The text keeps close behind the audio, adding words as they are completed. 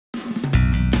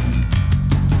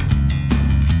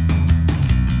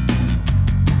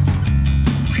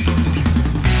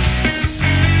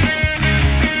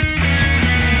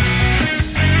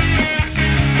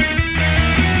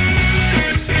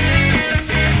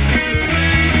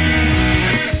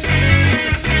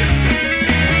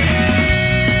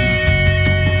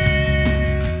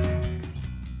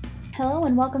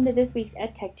welcome to this week's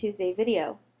EdTech Tuesday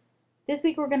video. This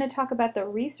week we're going to talk about the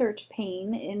research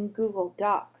pane in Google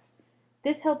Docs.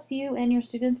 This helps you and your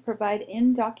students provide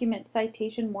in-document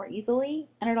citation more easily,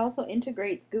 and it also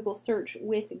integrates Google Search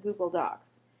with Google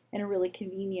Docs in a really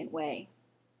convenient way.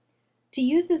 To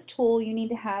use this tool, you need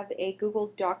to have a Google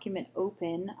document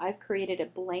open. I've created a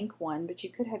blank one, but you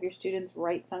could have your students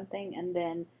write something and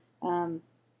then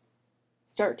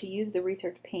start to use the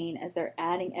research pane as they're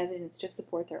adding evidence to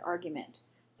support their argument.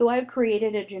 So I've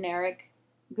created a generic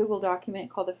Google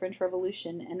document called the French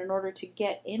Revolution, and in order to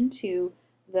get into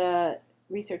the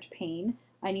research pane,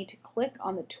 I need to click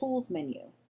on the Tools menu.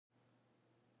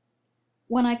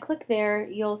 When I click there,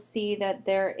 you'll see that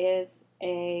there is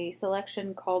a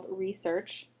selection called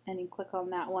Research, and you click on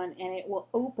that one and it will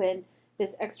open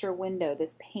this extra window,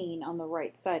 this pane on the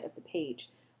right side of the page.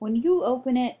 When you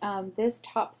open it, this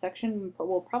top section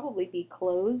will probably be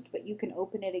closed, but you can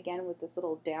open it again with this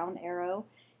little down arrow.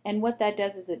 And what that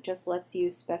does is it just lets you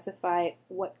specify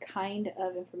what kind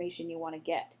of information you want to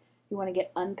get. You want to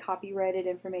get uncopyrighted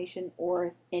information, or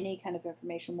if any kind of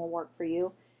information will work for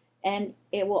you. And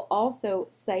it will also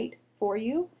cite for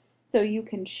you, so you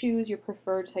can choose your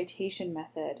preferred citation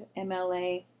method,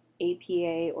 MLA,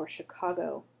 APA, or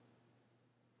Chicago.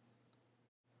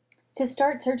 To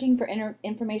start searching for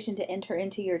information to enter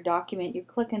into your document, you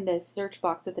click in this search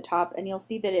box at the top and you'll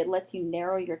see that it lets you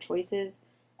narrow your choices.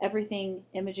 Everything,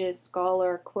 images,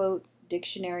 scholar, quotes,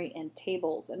 dictionary, and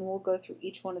tables. And we'll go through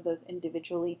each one of those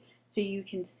individually so you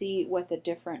can see what the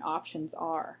different options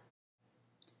are.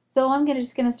 So I'm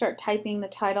just going to start typing the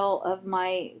title of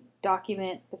my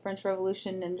document, The French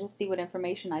Revolution, and just see what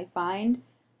information I find.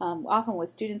 Often with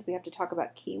students we have to talk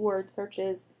about keyword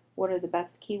searches. What are the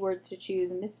best keywords to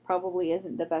choose, and this probably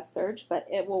isn't the best search, but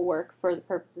it will work for the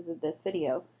purposes of this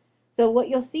video. So what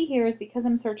you'll see here is, because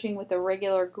I'm searching with a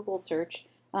regular Google search,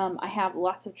 I have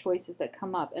lots of choices that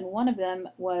come up, and one of them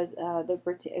was the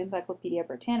Encyclopedia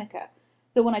Britannica.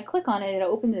 So when I click on it, it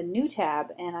opens a new tab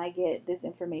and I get this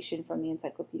information from the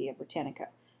Encyclopedia Britannica.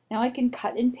 Now I can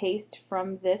cut and paste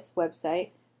from this website,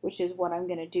 which is what I'm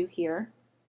going to do here.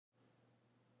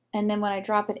 And then when I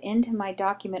drop it into my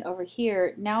document over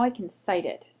here, now I can cite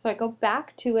it. So I go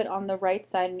back to it on the right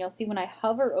side, and you'll see when I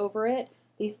hover over it,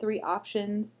 these three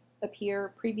options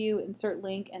appear: Preview, Insert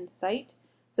Link, and Cite.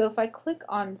 So if I click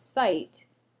on Cite,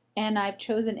 and I've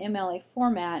chosen MLA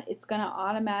format, it's going to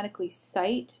automatically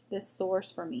cite this source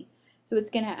for me. So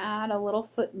it's going to add a little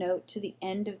footnote to the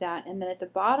end of that, and then at the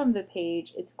bottom of the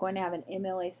page, it's going to have an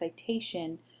MLA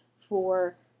citation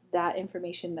for that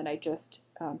information that I just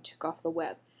took off the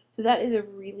web. So that is a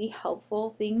really helpful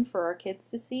thing for our kids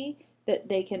to see, that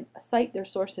they can cite their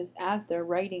sources as they're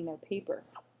writing their paper.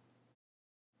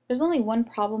 There's only one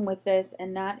problem with this,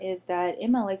 and that is that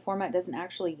MLA format doesn't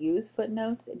actually use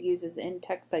footnotes. It uses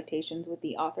in-text citations with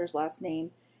the author's last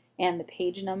name and the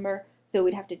page number. So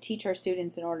we'd have to teach our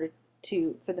students, in order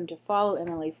for them to follow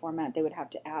MLA format, they would have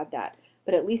to add that.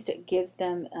 But at least it gives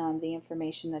them the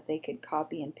information that they could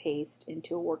copy and paste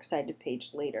into a works cited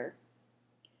page later.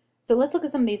 So let's look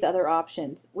at some of these other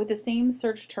options. With the same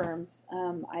search terms,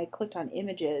 I clicked on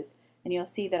images, and you'll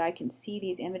see that I can see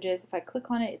these images. If I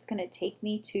click on it, it's going to take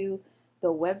me to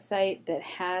the website that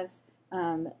has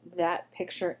that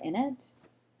picture in it.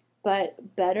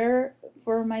 But better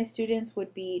for my students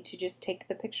would be to just take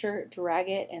the picture, drag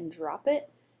it, and drop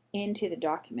it into the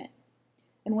document.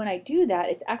 And when I do that,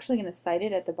 it's actually going to cite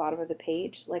it at the bottom of the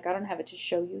page. Like, I don't have it to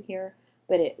show you here,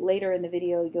 but later in the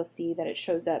video you'll see that it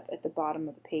shows up at the bottom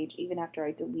of the page even after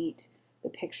I delete the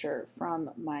picture from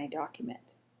my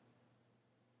document.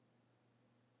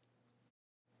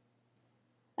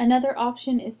 Another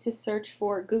option is to search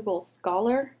for Google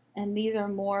Scholar, and these are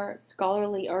more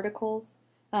scholarly articles.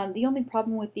 The only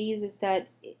problem with these is that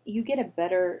you get a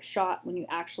better shot when you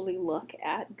actually look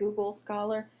at Google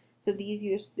Scholar. So these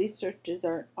searches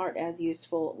aren't as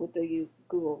useful with the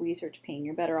Google research pane.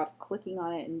 You're better off clicking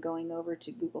on it and going over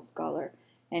to Google Scholar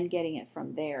and getting it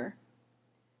from there.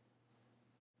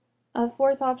 A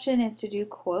fourth option is to do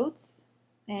quotes,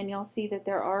 and you'll see that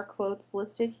there are quotes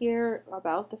listed here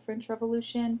about the French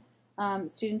Revolution.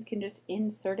 Students can just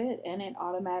insert it and it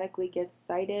automatically gets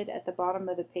cited at the bottom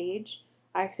of the page.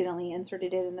 I accidentally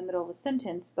inserted it in the middle of a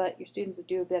sentence, but your students would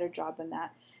do a better job than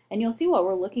that. And you'll see what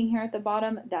we're looking here at the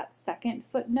bottom. That second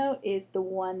footnote is the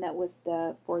one that was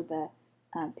for the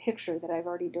picture that I've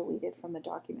already deleted from the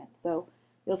document. So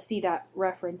you'll see that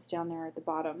reference down there at the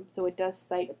bottom. So it does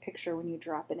cite a picture when you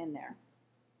drop it in there.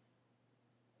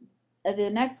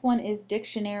 The next one is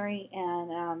dictionary,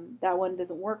 and that one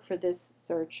doesn't work for this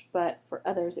search, but for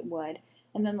others it would.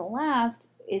 And then the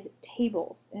last is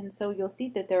tables. And so you'll see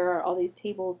that there are all these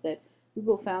tables that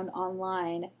Google found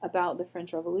online about the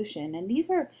French Revolution, and these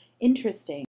are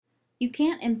interesting. You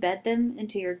can't embed them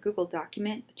into your Google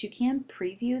document, but you can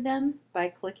preview them by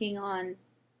clicking on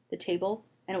the table,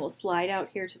 and it will slide out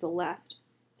here to the left.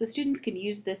 So students can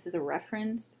use this as a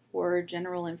reference for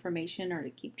general information or to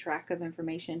keep track of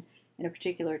information in a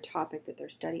particular topic that they're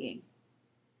studying.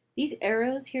 These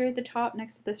arrows here at the top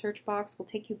next to the search box will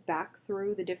take you back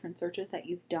through the different searches that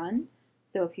you've done.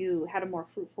 So if you had a more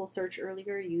fruitful search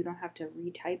earlier, you don't have to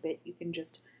retype it. You can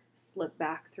just slip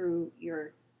back through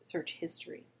your search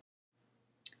history.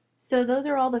 So those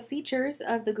are all the features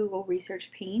of the Google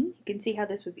Research pane. You can see how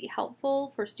this would be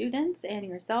helpful for students and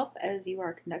yourself as you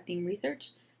are conducting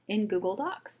research in Google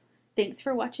Docs. Thanks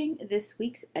for watching this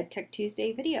week's EdTech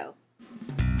Tuesday video.